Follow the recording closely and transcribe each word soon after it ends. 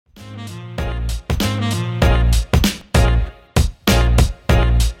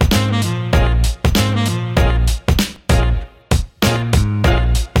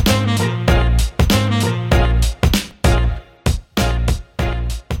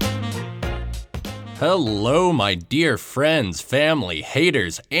Hello, my dear friends, family,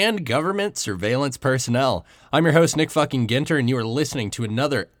 haters, and government surveillance personnel. I'm your host, Nick fucking Ginter, and you are listening to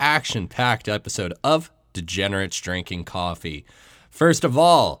another action-packed episode of Degenerates Drinking Coffee. First of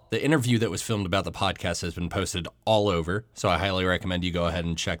all, the interview that was filmed about the podcast has been posted all over, so I highly recommend you go ahead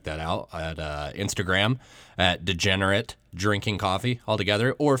and check that out at Instagram at Degenerate Drinking Coffee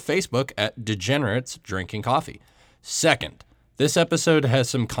altogether, or Facebook at Degenerates Drinking Coffee. Second, this episode has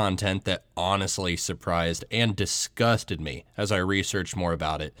some content that honestly surprised and disgusted me as I researched more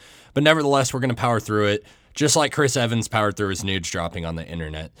about it. But nevertheless, we're going to power through it, just like Chris Evans powered through his nudes dropping on the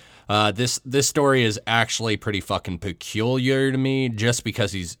internet. This story is actually pretty fucking peculiar to me, just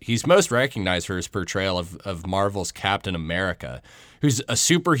because he's most recognized for his portrayal of Marvel's Captain America, who's a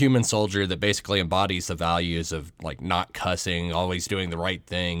superhuman soldier that basically embodies the values of like not cussing, always doing the right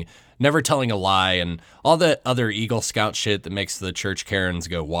thing, never telling a lie, and all that other Eagle Scout shit that makes the church Karens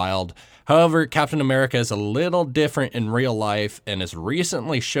go wild. However, Captain America is a little different in real life and has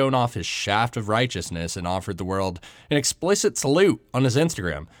recently shown off his shaft of righteousness and offered the world an explicit salute on his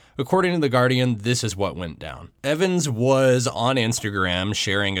Instagram. According to The Guardian, this is what went down. Evans was on Instagram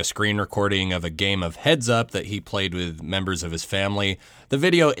sharing a screen recording of a game of Heads Up that he played with members of his family. The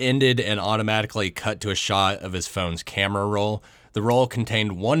video ended and automatically cut to a shot of his phone's camera roll. The roll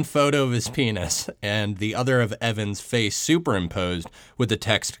contained one photo of his penis and the other of Evans' face superimposed with the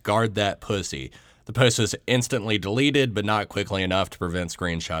text, "Guard that pussy." The post was instantly deleted, but not quickly enough to prevent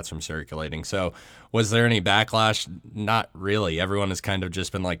screenshots from circulating. So was there any backlash? Not really. Everyone has kind of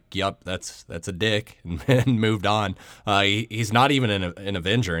just been like, yup, that's a dick, and moved on. He's not even an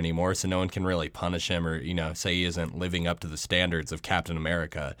Avenger anymore, so no one can really punish him or, say he isn't living up to the standards of Captain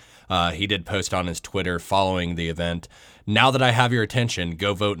America. He did post on his Twitter following the event, "Now that I have your attention,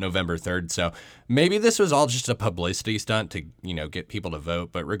 go vote November 3rd. So maybe this was all just a publicity stunt to, get people to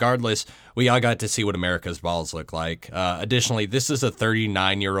vote. But regardless, we all got to see what America's balls look like. Additionally, this is a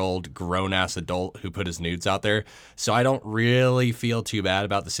 39-year-old grown-ass adult who put his nudes out there. So I don't really feel too bad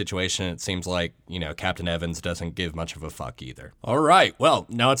about the situation. It seems like, Captain Evans doesn't give much of a fuck either. All right, well,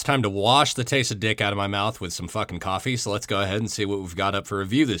 now it's time to wash the taste of dick out of my mouth with some fucking coffee. So let's go ahead and see what we've got up for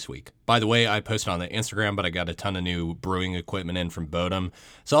review this week. By the way, I posted on the Instagram, but I got a ton of new brewing equipment in from Bodum.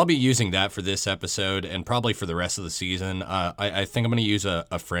 So I'll be using that for this episode and probably for the rest of the season. I think I'm going to use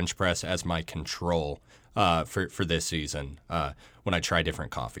a French press as my control for this season when I try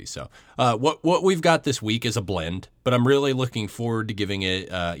different coffees. So what we've got this week is a blend, but I'm really looking forward to giving it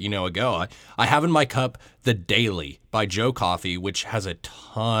a go. I have in my cup The Daily by Joe Coffee, which has a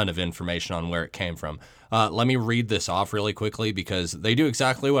ton of information on where it came from. Let me read this off really quickly because they do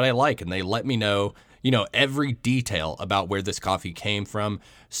exactly what I like, and they let me know every detail about where this coffee came from.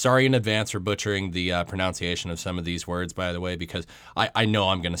 Sorry in advance for butchering the pronunciation of some of these words, by the way, because I know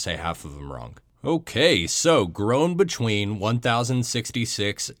I'm going to say half of them wrong. Okay, so grown between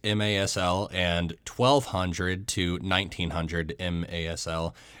 1066 MASL and 1200 to 1900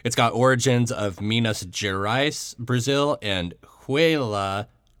 MASL. It's got origins of Minas Gerais, Brazil, and Huila,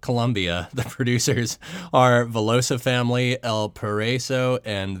 Colombia. The producers are Velosa Family, El Paraiso,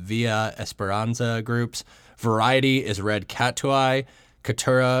 and Via Esperanza groups. Variety is Red Catuai,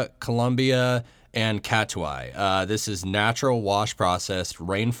 Caturra, Colombia, and Catuai. This is natural wash processed,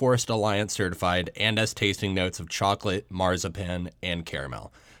 Rainforest Alliance certified, and has tasting notes of chocolate, marzipan, and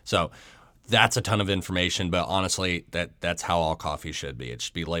caramel. So that's a ton of information, but honestly, that's how all coffee should be. It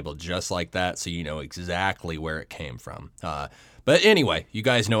should be labeled just like that so you know exactly where it came from. But anyway, you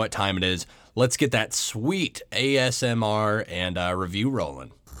guys know what time it is. Let's get that sweet ASMR and review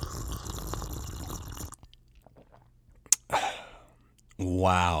rolling.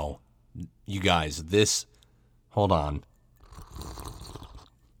 Wow. You guys, hold on.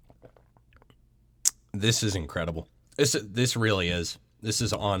 This is incredible. This really is. This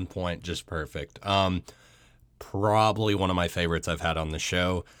is on point, just perfect. Probably one of my favorites I've had on the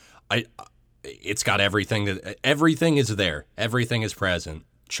show. It's got everything is there. Everything is present.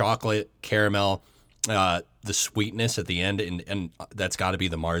 Chocolate, caramel, the sweetness at the end, and that's got to be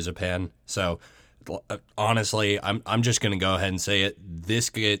the marzipan. So honestly, I'm just going to go ahead and say it. This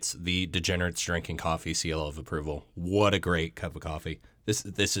gets the Degenerates Drinking Coffee seal of approval. What a great cup of coffee.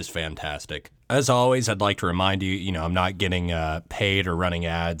 This is fantastic. As always, I'd like to remind you, I'm not getting paid or running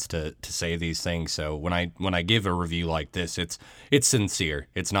ads to say these things. So when I give a review like this, it's sincere.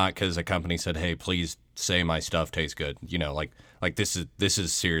 It's not because a company said, "Hey, please say my stuff tastes good." Like this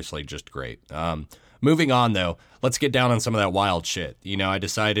is seriously just great. Moving on though, let's get down on some of that wild shit. I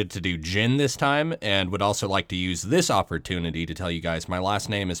decided to do gin this time, and would also like to use this opportunity to tell you guys my last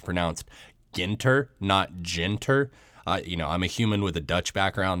name is pronounced Ginter, not Ginter. I'm a human with a Dutch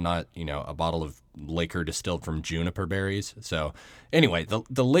background, not, a bottle of liquor distilled from juniper berries. So anyway,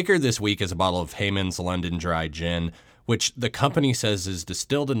 the liquor this week is a bottle of Hayman's London Dry Gin, which the company says is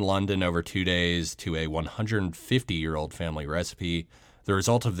distilled in London over 2 days to a 150-year-old family recipe. The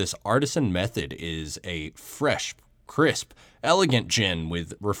result of this artisan method is a fresh, crisp, elegant gin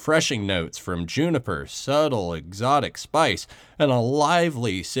with refreshing notes from juniper, subtle, exotic spice, and a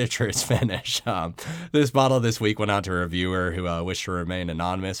lively citrus finish. This bottle this week went out to a reviewer who wished to remain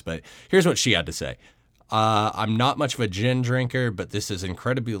anonymous, but here's what she had to say. I'm not much of a gin drinker, but this is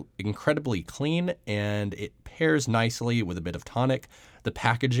incredibly clean, and it pairs nicely with a bit of tonic. The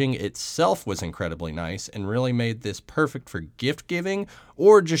packaging itself was incredibly nice and really made this perfect for gift giving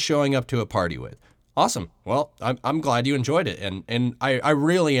or just showing up to a party with. Awesome. Well, I'm glad you enjoyed it. And I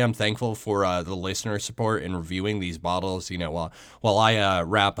really am thankful for the listener support in reviewing these bottles. While I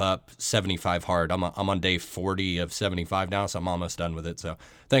wrap up 75 hard, I'm on day 40 of 75 now, so I'm almost done with it. So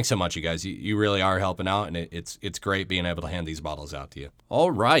thanks so much, you guys. You really are helping out, and it's great being able to hand these bottles out to you.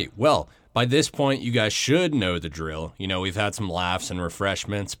 All right. Well, by this point, you guys should know the drill. We've had some laughs and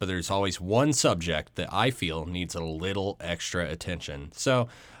refreshments, but there's always one subject that I feel needs a little extra attention. So,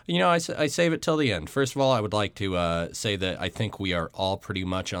 I save it till the end. First of all, I would like to say that I think we are all pretty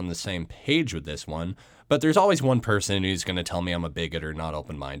much on the same page with this one, but there's always one person who's going to tell me I'm a bigot or not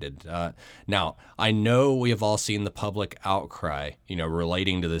open-minded. Now, I know we have all seen the public outcry,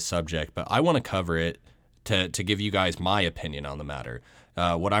 relating to this subject, but I want to cover it to give you guys my opinion on the matter.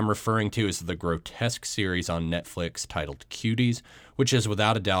 What I'm referring to is the grotesque series on Netflix titled Cuties, which is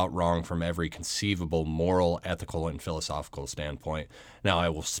without a doubt wrong from every conceivable moral, ethical, and philosophical standpoint. Now, I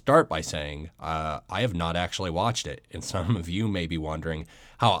will start by saying I have not actually watched it, and some of you may be wondering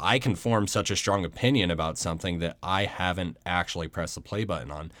how I can form such a strong opinion about something that I haven't actually pressed the play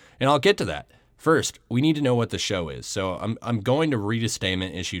button on, and I'll get to that. First, we need to know what the show is. So I'm going to read a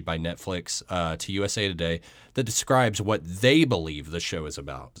statement issued by Netflix to USA Today that describes what they believe the show is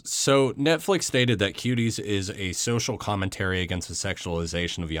about. So Netflix stated that Cuties is a social commentary against the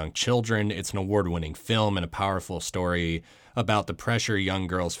sexualization of young children. It's an award-winning film and a powerful story about the pressure young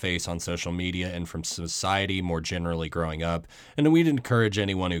girls face on social media and from society more generally growing up. And we'd encourage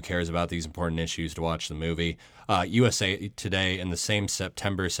anyone who cares about these important issues to watch the movie. USA Today, in the same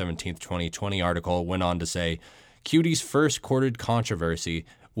September 17th, 2020 article, went on to say, Cuties first courted controversy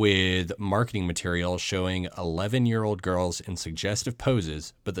with marketing material showing 11-year-old girls in suggestive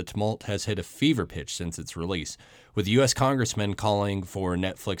poses, but the tumult has hit a fever pitch since its release, with U.S. congressmen calling for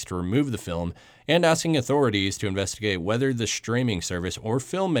Netflix to remove the film and asking authorities to investigate whether the streaming service or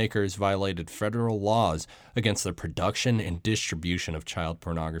filmmakers violated federal laws against the production and distribution of child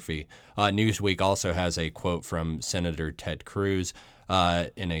pornography. Newsweek also has a quote from Senator Ted Cruz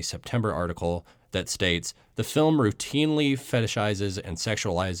in a September article that states, the film routinely fetishizes and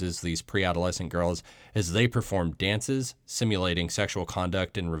sexualizes these pre-adolescent girls as they perform dances, simulating sexual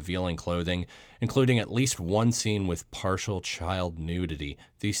conduct and revealing clothing, including at least one scene with partial child nudity.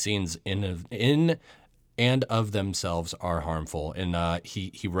 These scenes in and of themselves are harmful. And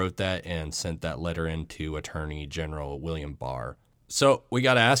he wrote that and sent that letter in to Attorney General William Barr. So we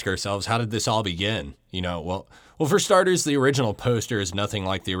got to ask ourselves, how did this all begin? Well, for starters, the original poster is nothing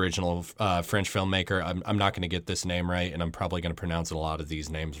like the original French filmmaker. I'm not going to get this name right, and I'm probably going to pronounce a lot of these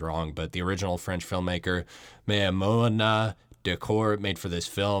names wrong, but the original French filmmaker, Moana Decor, made for this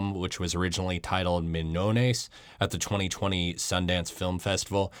film, which was originally titled Mignones at the 2020 Sundance Film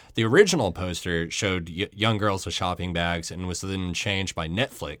Festival. The original poster showed young girls with shopping bags and was then changed by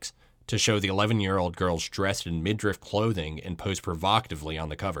Netflix to show the 11-year-old girls dressed in midriff clothing and pose provocatively on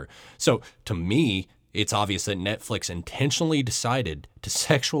the cover. So, to me, it's obvious that Netflix intentionally decided to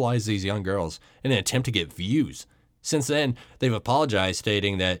sexualize these young girls in an attempt to get views. Since then, they've apologized,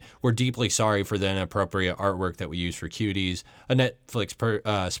 stating that we're deeply sorry for the inappropriate artwork that we used for Cuties. A Netflix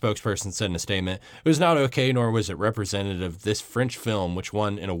spokesperson said in a statement, it was not okay, nor was it representative of this French film, which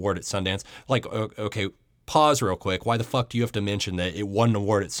won an award at Sundance. Okay, pause real quick. Why the fuck do you have to mention that it won an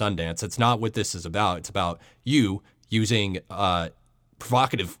award at Sundance? That's not what this is about. It's about you using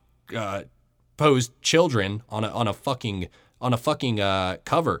provocative posed children on a fucking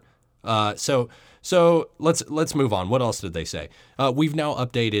cover. So let's move on. What else did they say? We've now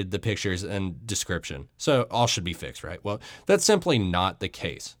updated the pictures and description, so all should be fixed, right? Well, that's simply not the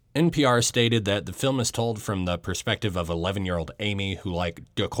case. NPR stated that the film is told from the perspective of 11-year-old Amy, who, like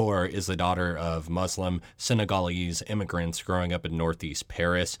Decor, is the daughter of Muslim Senegalese immigrants growing up in Northeast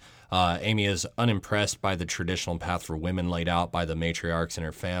Paris. Amy is unimpressed by the traditional path for women laid out by the matriarchs in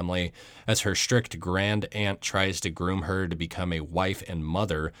her family. As her strict grand aunt tries to groom her to become a wife and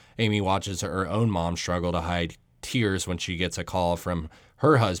mother, Amy watches her own mom struggle to hide tears when she gets a call from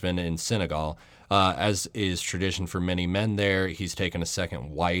her husband in Senegal. As is tradition for many men there, he's taken a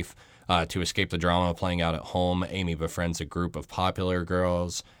second wife. To escape the drama playing out at home, Amy befriends a group of popular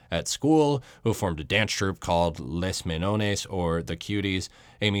girls at school who formed a dance troupe called Les Menones, or the Cuties.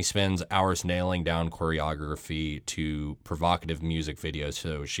 Amy spends hours nailing down choreography to provocative music videos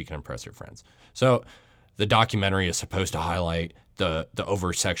so she can impress her friends. So the documentary is supposed to highlight the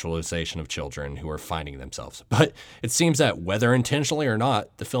over-sexualization of children who are finding themselves. But it seems that whether intentionally or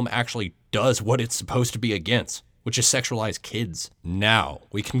not, the film actually does what it's supposed to be against, which is sexualize kids. Now,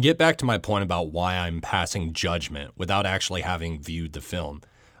 we can get back to my point about why I'm passing judgment without actually having viewed the film.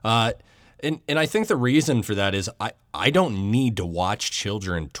 And I think the reason for that is I don't need to watch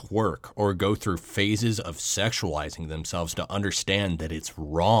children twerk or go through phases of sexualizing themselves to understand that it's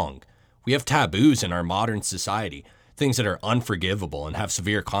wrong. We have taboos in our modern society, things that are unforgivable and have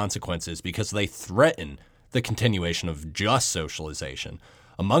severe consequences because they threaten the continuation of just socialization.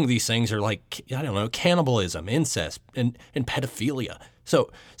 Among these things are like, I don't know, cannibalism, incest, and pedophilia.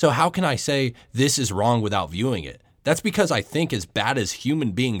 So how can I say this is wrong without viewing it? That's because I think as bad as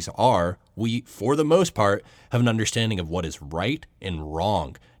human beings are, we, for the most part, have an understanding of what is right and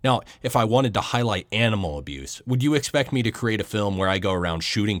wrong. Now, if I wanted to highlight animal abuse, would you expect me to create a film where I go around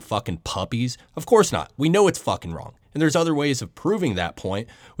shooting fucking puppies? Of course not. We know it's fucking wrong. And there's other ways of proving that point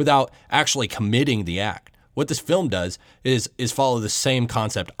without actually committing the act. What this film does is follow the same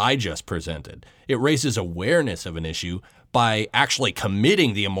concept I just presented. It raises awareness of an issue by actually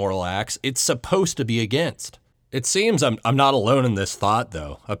committing the immoral acts it's supposed to be against. It seems I'm not alone in this thought,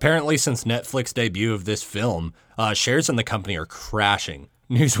 though. Apparently, since Netflix's debut of this film, shares in the company are crashing.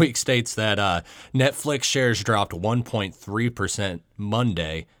 Newsweek states that Netflix shares dropped 1.3%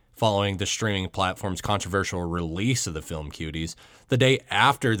 Monday following the streaming platform's controversial release of the film Cuties. The day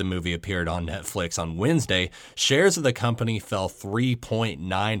after the movie appeared on Netflix on Wednesday, shares of the company fell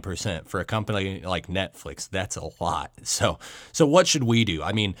 3.9%. For a company like Netflix, that's a lot. So what should we do?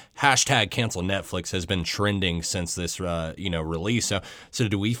 I mean, hashtag cancel Netflix has been trending since this release. So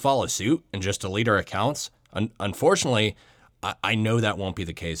do we follow suit and just delete our accounts? Unfortunately, I know that won't be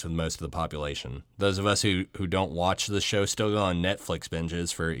the case with most of the population. Those of us who don't watch the show still go on Netflix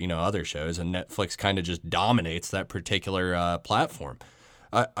binges for, other shows, and Netflix kind of just dominates that particular platform.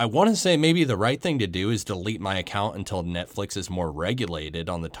 I want to say maybe the right thing to do is delete my account until Netflix is more regulated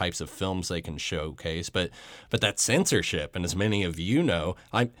on the types of films they can showcase, but that's censorship, and as many of you know,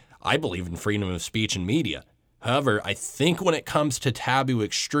 I believe in freedom of speech and media. However, I think when it comes to taboo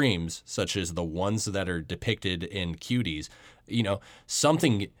extremes, such as the ones that are depicted in Cuties,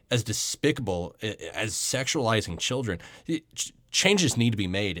 something as despicable as sexualizing children, changes need to be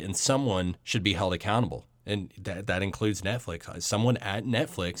made and someone should be held accountable. And that includes Netflix. Someone at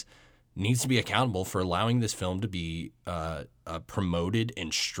Netflix needs to be accountable for allowing this film to be promoted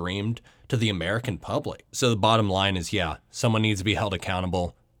and streamed to the American public. So the bottom line is, someone needs to be held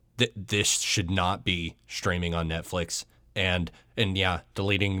accountable. This should not be streaming on Netflix. And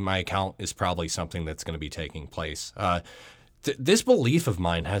deleting my account is probably something that's going to be taking place. This belief of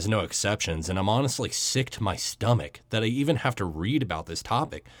mine has no exceptions, and I'm honestly sick to my stomach that I even have to read about this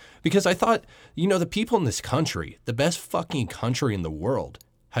topic. Because I thought, the people in this country, the best fucking country in the world,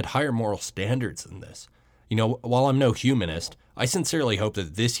 had higher moral standards than this. While I'm no humanist, I sincerely hope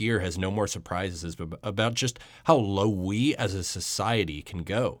that this year has no more surprises about just how low we as a society can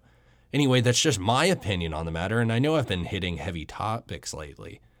go. Anyway, that's just my opinion on the matter, and I know I've been hitting heavy topics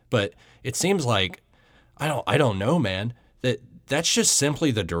lately, but it seems like, I don't know, man, that's just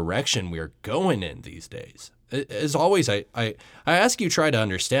simply the direction we're going in these days. As always, I ask you try to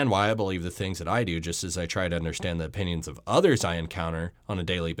understand why I believe the things that I do, just as I try to understand the opinions of others I encounter on a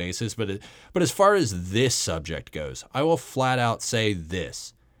daily basis. But as far as this subject goes, I will flat out say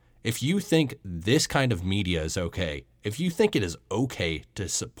this. If you think this kind of media is okay, if you think it is okay to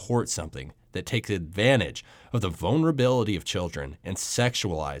support something that takes advantage of the vulnerability of children and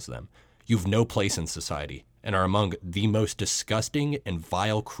sexualize them, you've no place in society and are among the most disgusting and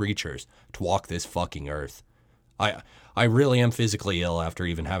vile creatures to walk this fucking earth. I really am physically ill after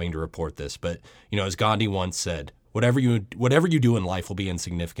even having to report this, but as Gandhi once said, whatever you do in life will be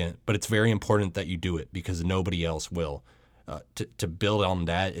insignificant, but it's very important that you do it because nobody else will. To build on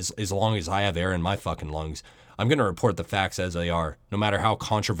that, as long as I have air in my fucking lungs, I'm going to report the facts as they are, no matter how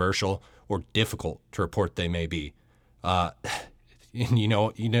controversial or difficult to report they may be. That's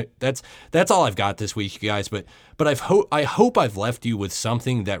all I've got this week, you guys. But I hope I've left you with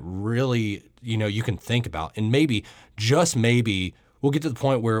something that really you can think about, and maybe just maybe we'll get to the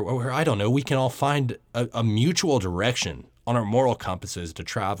point where I don't know, we can all find a mutual direction on our moral compasses to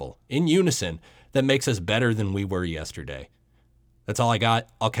travel in unison that makes us better than we were yesterday. That's all I got.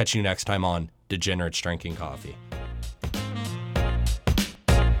 I'll catch you next time on Degenerates Drinking Coffee.